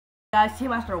Guys, Team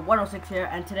Master 106 here,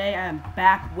 and today I am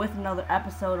back with another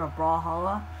episode of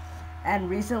Brawlhalla. And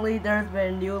recently there's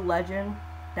been a new legend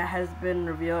that has been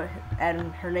revealed,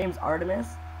 and her name's Artemis.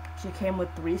 She came with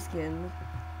 3 skins: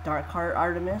 Dark Heart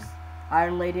Artemis,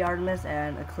 Iron Lady Artemis,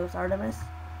 and Eclipse Artemis.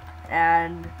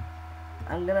 And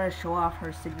I'm gonna show off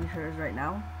her signatures right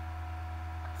now.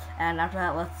 And after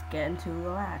that, let's get into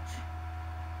the match.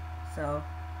 So,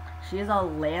 she is a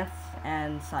Lance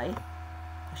and Scythe.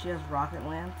 She has Rocket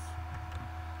Lance.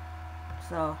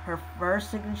 So her first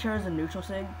signature is a neutral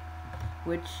sig,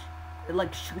 which it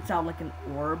like shoots out like an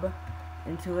orb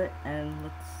into it, and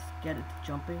let's get it to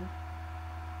jumping.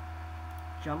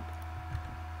 Jump.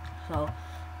 So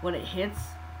when it hits,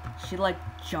 she like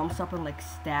jumps up and like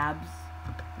stabs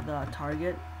the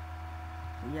target.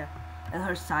 Yeah. And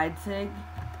her side sig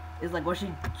is like when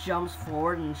she jumps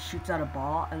forward and shoots out a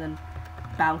ball and then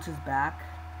bounces back.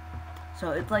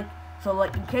 So it's like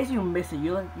in case you miss it,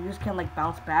 you just can like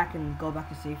bounce back and go back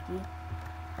to safety.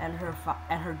 And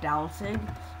her down sig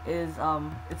is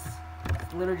it's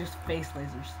literally just face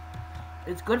lasers.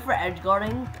 It's good for edge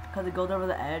guarding because it goes over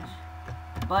the edge,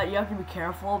 but you have to be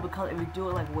careful because if you do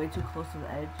it like way too close to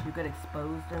the edge, you get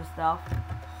exposed and stuff.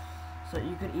 So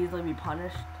you could easily be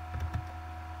punished.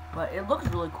 But it looks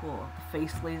really cool, the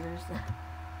face lasers.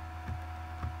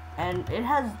 And it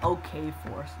has okay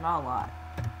force, not a lot.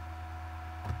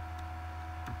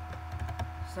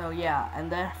 So yeah,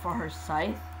 and then for her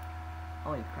scythe,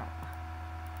 holy crap.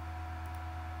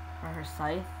 For her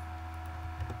scythe,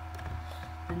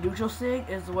 the neutral sig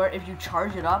is where if you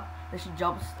charge it up, then she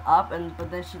jumps up, but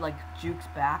then she like jukes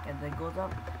back and then goes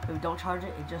up. If you don't charge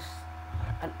it, it just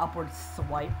an upward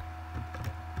swipe.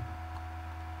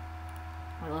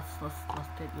 Wait, let's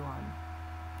get you on.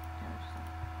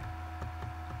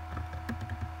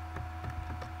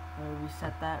 Let me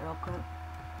reset that real quick.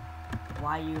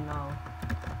 Why you know?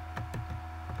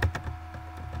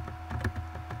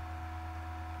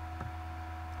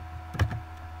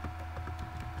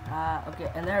 Okay,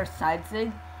 and then her side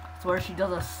sig, it's where she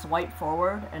does a swipe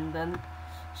forward and then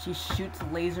she shoots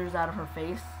lasers out of her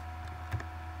face.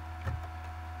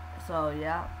 So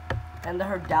yeah, and then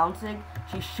her down sig,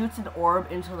 she shoots an orb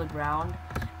into the ground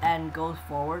and goes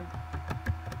forward.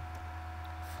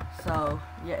 So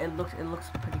yeah, it looks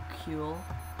pretty cool.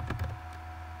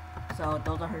 So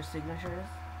those are her signatures,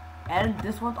 and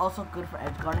this one's also good for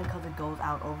edge guarding because it goes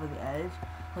out over the edge.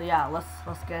 So yeah,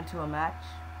 let's get into a match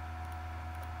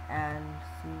and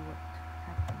see what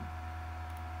happens.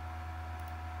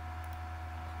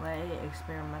 Play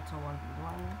experimental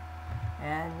 1v1,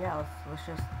 and yeah, let's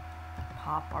just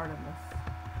pop Artemis.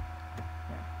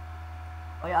 Yeah.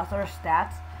 Oh yeah, so her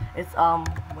stats, it's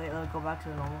wait, let me go back to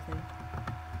the normal thing.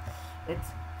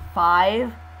 It's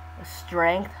 5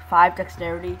 strength, 5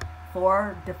 dexterity,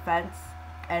 4 defense,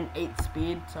 and 8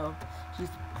 speed. So she's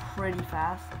pretty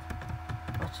fast.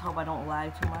 Let's hope I don't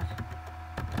lag too much.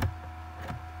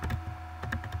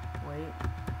 Wait.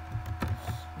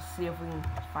 Let's see if we can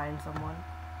find someone.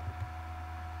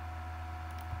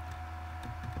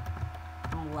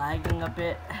 I'm lagging a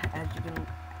bit, as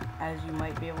you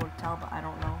might be able to tell, but I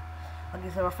don't know. Okay,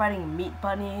 so we're fighting Meat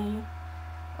Bunny.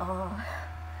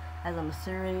 As a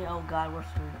Missouri. Oh god, we're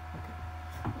screwed. Okay.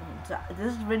 So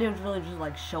this video is really just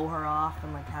like show her off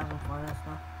and like have some fun and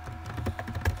stuff.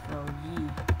 So yee.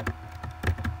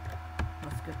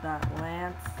 Let's get that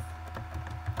Lance.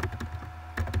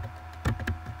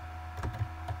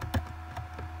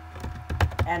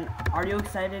 And are you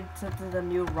excited to the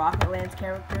new Rocket Lance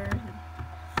character and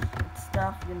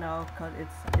stuff? You know, cause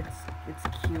it's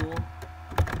cool.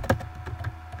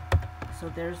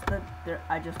 So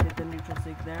I just hit the neutral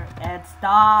sig there, and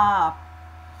stop.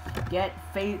 Get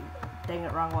face. Dang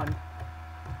it, wrong one.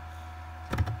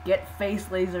 Get face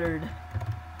lasered.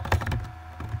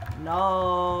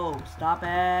 No, stop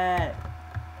it.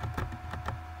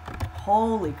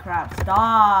 Holy crap,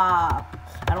 stop.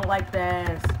 I don't like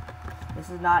this. This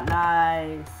is not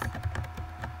nice.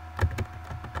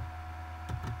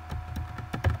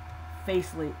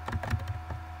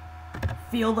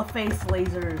 Feel the face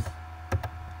lasers.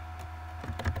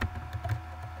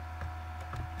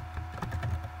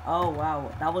 Oh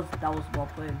wow, that was well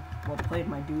played. Well played,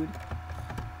 my dude.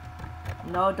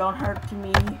 No, don't hurt to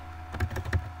me.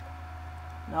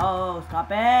 No,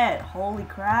 stop it. Holy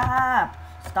crap.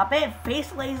 Stop it. Face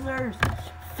lasers.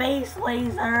 Face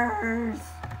lasers.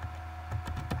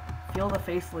 Feel the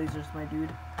face lasers, my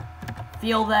dude.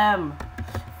 Feel them.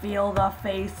 Feel the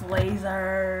face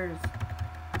lasers.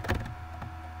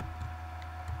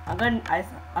 I'm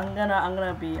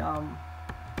gonna be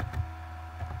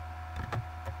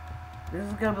This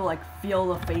is gonna be like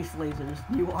feel the face lasers.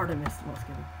 New Artemis. No, just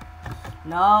kidding.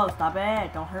 No, stop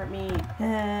it. Don't hurt me.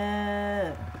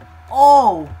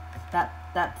 Oh!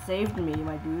 That saved me,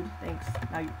 my dude. Thanks.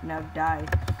 Now die.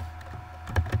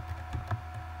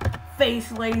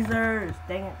 Face lasers!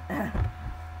 Dang it.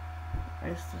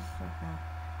 It's just,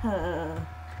 I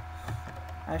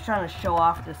was trying to show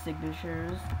off the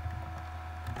signatures.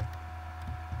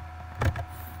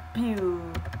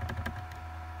 Pew!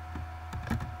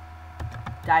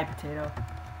 Die, potato.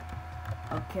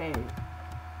 Okay.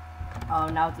 Oh,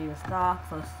 now it's even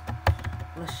stocks.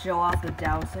 Let's show off the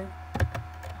down sig.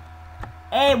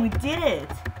 Hey, we did it!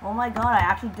 Oh my god, I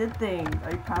actually did things.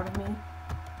 Are you proud of me?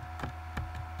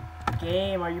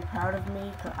 Game, are you proud of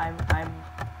me? 'Cause I'm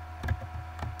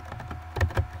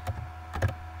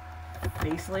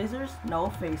face lasers? No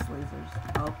face lasers.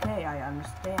 Okay, I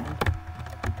understand.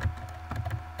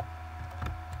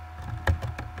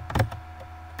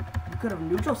 You could have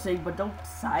neutral sig, but don't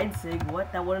side sig.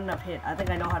 What? That wouldn't have hit. I think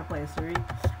I know how to play Asuri.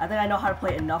 I think I know how to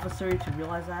play enough Asuri to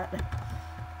realize that.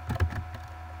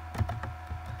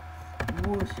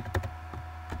 Whoosh.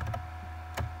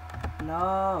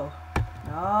 No.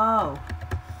 No.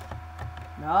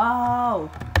 No.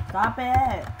 Stop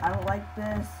it. I don't like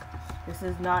this. This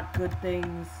is not good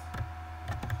things.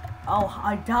 Oh,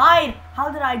 I died. How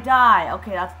did I die?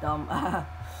 Okay, that's dumb.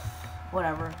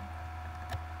 Whatever.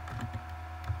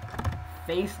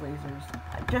 Face lasers.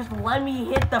 Just let me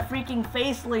hit the freaking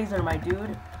face laser, my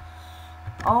dude.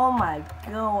 Oh my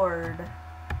god.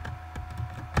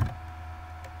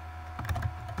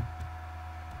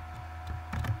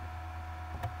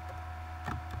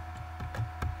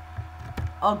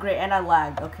 Oh great, and I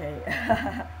lagged. Okay.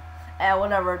 And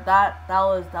whatever. That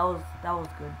was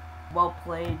good. Well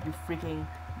played, you freaking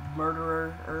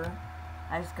murderer.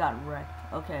 I just got wrecked.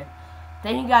 Okay.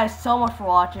 Thank you guys so much for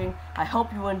watching. I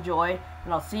hope you enjoy,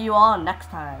 and I'll see you all next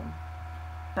time.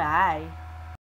 Bye.